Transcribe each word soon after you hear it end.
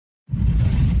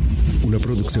una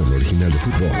producción original de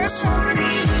Footbox.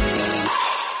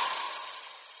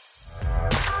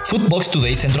 Footbox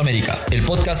Today Centroamérica, el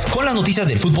podcast con las noticias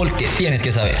del fútbol que tienes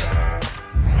que saber.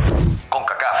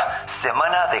 CONCACAF,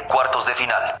 semana de cuartos de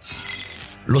final.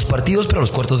 Los partidos para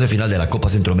los cuartos de final de la Copa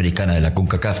Centroamericana de la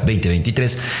CONCACAF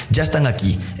 2023 ya están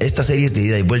aquí. Estas series de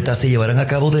ida y vuelta se llevarán a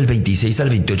cabo del 26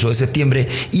 al 28 de septiembre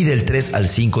y del 3 al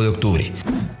 5 de octubre.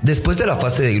 Después de la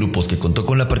fase de grupos que contó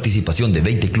con la participación de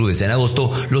 20 clubes en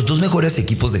agosto, los dos mejores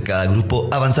equipos de cada grupo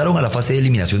avanzaron a la fase de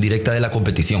eliminación directa de la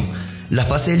competición. La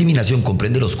fase de eliminación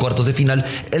comprende los cuartos de final,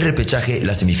 el repechaje,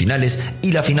 las semifinales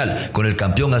y la final, con el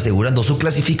campeón asegurando su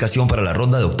clasificación para la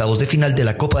ronda de octavos de final de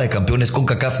la Copa de Campeones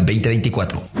CONCACAF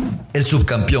 2024. El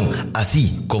subcampeón,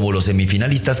 así como los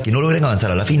semifinalistas que no logren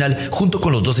avanzar a la final, junto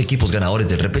con los dos equipos ganadores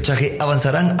del repechaje,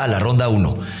 avanzarán a la ronda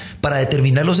 1. Para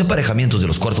determinar los emparejamientos de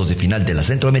los cuartos de final de la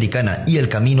Centroamericana y el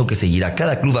camino que seguirá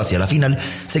cada club hacia la final,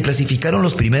 se clasificaron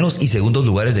los primeros y segundos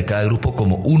lugares de cada grupo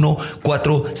como 1,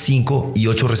 4, 5 y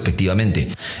 8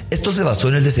 respectivamente. Esto se basó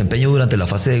en el desempeño durante la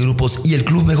fase de grupos y el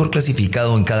club mejor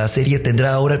clasificado en cada serie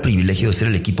tendrá ahora el privilegio de ser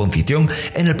el equipo anfitrión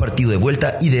en el partido de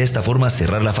vuelta y de esta forma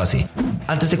cerrar la fase.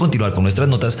 Antes de continuar con nuestras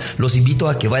notas, los invito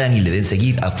a que vayan y le den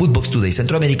seguir a Footbox Today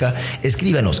Centroamérica,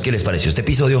 escríbanos qué les pareció este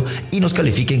episodio y nos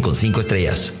califiquen con 5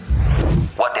 estrellas.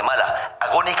 Guatemala,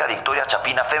 agónica victoria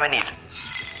chapina femenil.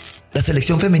 La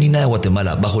selección femenina de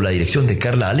Guatemala, bajo la dirección de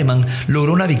Carla Alemán,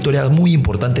 logró una victoria muy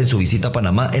importante en su visita a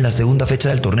Panamá en la segunda fecha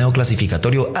del torneo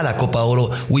clasificatorio a la Copa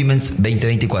Oro Women's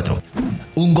 2024.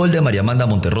 Un gol de María Amanda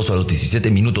Monterroso a los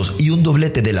 17 minutos y un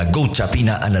doblete de la GOAT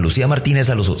chapina Ana Lucía Martínez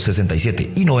a los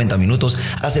 67 y 90 minutos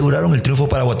aseguraron el triunfo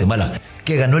para Guatemala,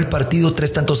 que ganó el partido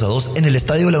 3-2 en el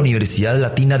estadio de la Universidad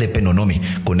Latina de Penonomé.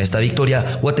 Con esta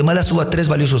victoria, Guatemala suma 3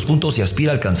 valiosos puntos y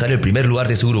aspira a alcanzar el primer lugar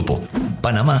de su grupo.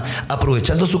 Panamá,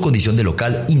 aprovechando su condición de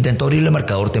local, intentó abrir el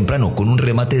marcador temprano con un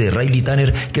remate de Riley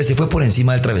Tanner que se fue por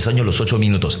encima del travesaño a los 8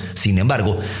 minutos. Sin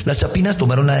embargo, las chapinas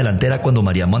tomaron la delantera cuando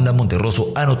María Amanda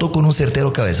Monterroso anotó con un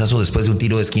certero cabezazo después de un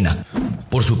tiro de esquina.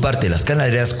 Por su parte, las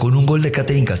canaleras, con un gol de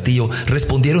Catherine Castillo,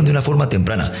 respondieron de una forma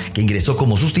temprana, que ingresó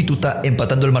como sustituta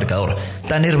empatando el marcador.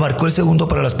 Tanner marcó el segundo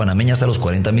para las panameñas a los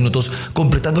 40 minutos,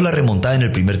 completando la remontada en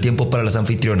el primer tiempo para las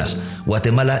anfitrionas.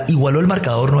 Guatemala igualó el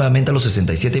marcador nuevamente a los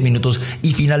 67 minutos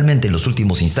y finalmente en los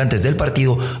últimos instantes del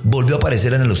partido volvió a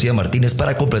aparecer Ana Lucía Martínez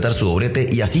para completar su doblete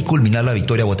y así culminar la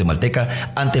victoria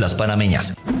guatemalteca ante las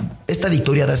panameñas. Esta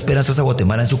victoria da esperanzas a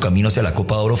Guatemala en su camino hacia la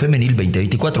Copa Oro Femenil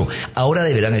 2024. Ahora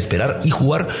deberán esperar y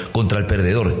jugar contra el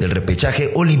perdedor del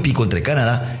repechaje olímpico entre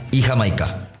Canadá y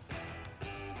Jamaica.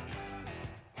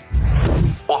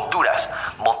 Honduras,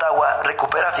 Motagua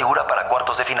recupera figura para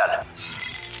cuartos de final.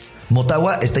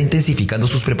 Motagua está intensificando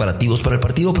sus preparativos para el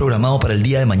partido programado para el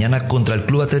día de mañana contra el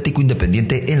Club Atlético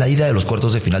Independiente en la ida de los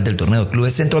cuartos de final del torneo de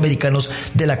clubes centroamericanos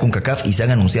de la CONCACAF y se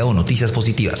han anunciado noticias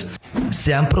positivas.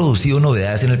 Se han producido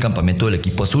novedades en el campamento del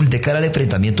equipo azul de cara al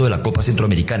enfrentamiento de la Copa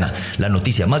Centroamericana. La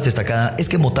noticia más destacada es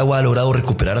que Motagua ha logrado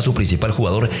recuperar a su principal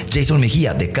jugador, Jason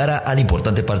Mejía, de cara al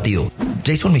importante partido.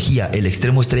 Jason Mejía, el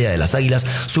extremo estrella de las Águilas,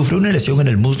 sufrió una lesión en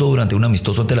el muslo durante un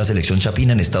amistoso ante la selección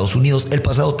chapina en Estados Unidos el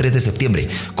pasado 3 de septiembre.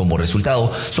 Como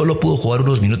resultado, solo pudo jugar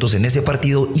unos minutos en ese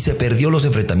partido y se perdió los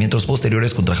enfrentamientos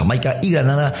posteriores contra Jamaica y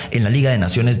Granada en la Liga de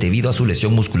Naciones debido a su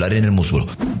lesión muscular en el muslo.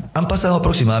 Han pasado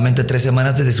aproximadamente 3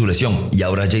 semanas desde su lesión y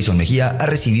ahora Jason Mejía ha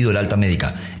recibido el alta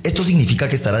médica. Esto significa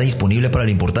que estará disponible para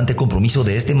el importante compromiso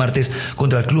de este martes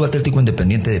contra el Club Atlético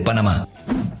Independiente de Panamá.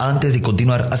 Antes de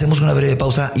continuar, hacemos una breve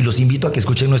pausa y los invito a que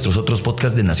escuchen nuestros otros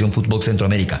podcasts de Nación Footbox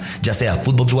Centroamérica, ya sea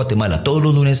Footbox Guatemala todos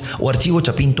los lunes o Archivo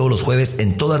Chapín todos los jueves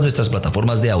en todas nuestras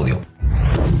plataformas de audio.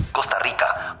 Costa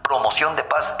Rica, promoción de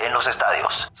paz en los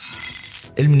estadios.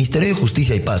 El Ministerio de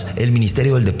Justicia y Paz, el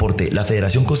Ministerio del Deporte, la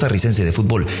Federación Costarricense de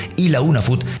Fútbol y la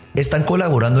UNAFUT están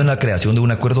colaborando en la creación de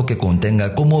un acuerdo que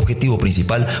contenga como objetivo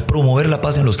principal promover la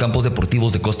paz en los campos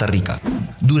deportivos de Costa Rica.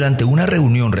 Durante una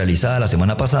reunión realizada la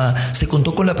semana pasada, se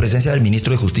contó con la presencia del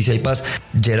Ministro de Justicia y Paz,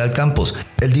 Gerald Campos,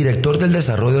 el director del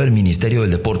Desarrollo del Ministerio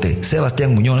del Deporte,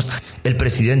 Sebastián Muñoz, el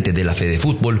presidente de la Fede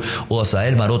Fútbol,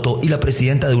 Osael Maroto, y la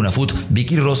presidenta de UNAFUT,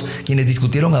 Vicky Ross, quienes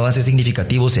discutieron avances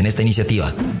significativos en esta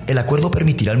iniciativa. El acuerdo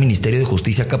permitirá al Ministerio de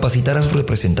Justicia capacitar a sus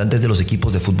representantes de los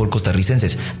equipos de fútbol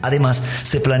costarricenses. Además,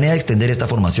 se planea extender esta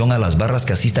formación a las barras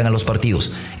que asistan a los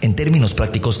partidos. En términos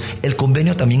prácticos, el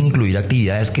convenio también incluirá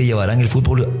actividades que llevarán el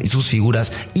fútbol y sus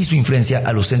figuras y su influencia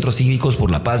a los centros cívicos por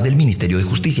la paz del Ministerio de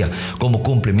Justicia, como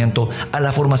complemento a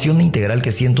la formación integral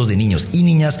que cientos de niños y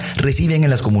niñas reciben en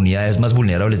las comunidades más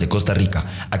vulnerables de Costa Rica.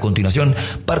 A continuación,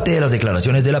 parte de las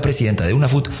declaraciones de la presidenta de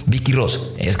UNAFUT, Vicky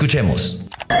Ross. Escuchemos.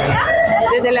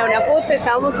 Desde la UNAFUT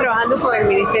estamos trabajando con el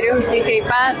Ministerio de Justicia y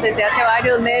Paz desde hace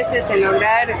varios meses en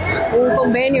lograr un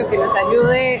convenio que nos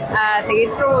ayude a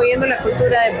seguir promoviendo la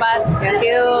cultura de paz que ha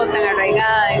sido tan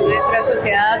arraigada en nuestra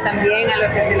sociedad, también a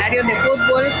los escenarios de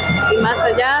fútbol y más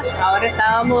allá. Ahora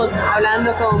estábamos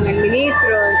hablando con el ministro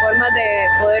en formas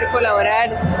de poder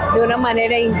colaborar de una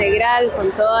manera integral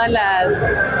con todas las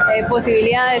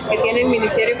posibilidades que tiene el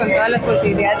ministerio, con todas las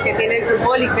posibilidades que tiene el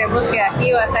fútbol, y creemos que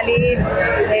aquí va a salir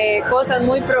cosas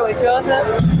muy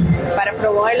provechosas para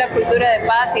promover la cultura de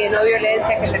paz y de no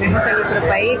violencia que tenemos en nuestro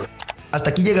país. Hasta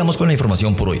aquí llegamos con la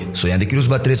información por hoy. Soy Andy Cruz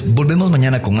Batres. Volvemos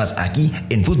mañana con más aquí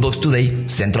en Footbox Today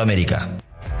Centroamérica.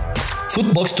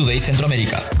 Footbox Today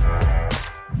Centroamérica.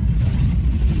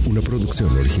 Una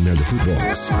producción original de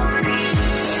Footbox.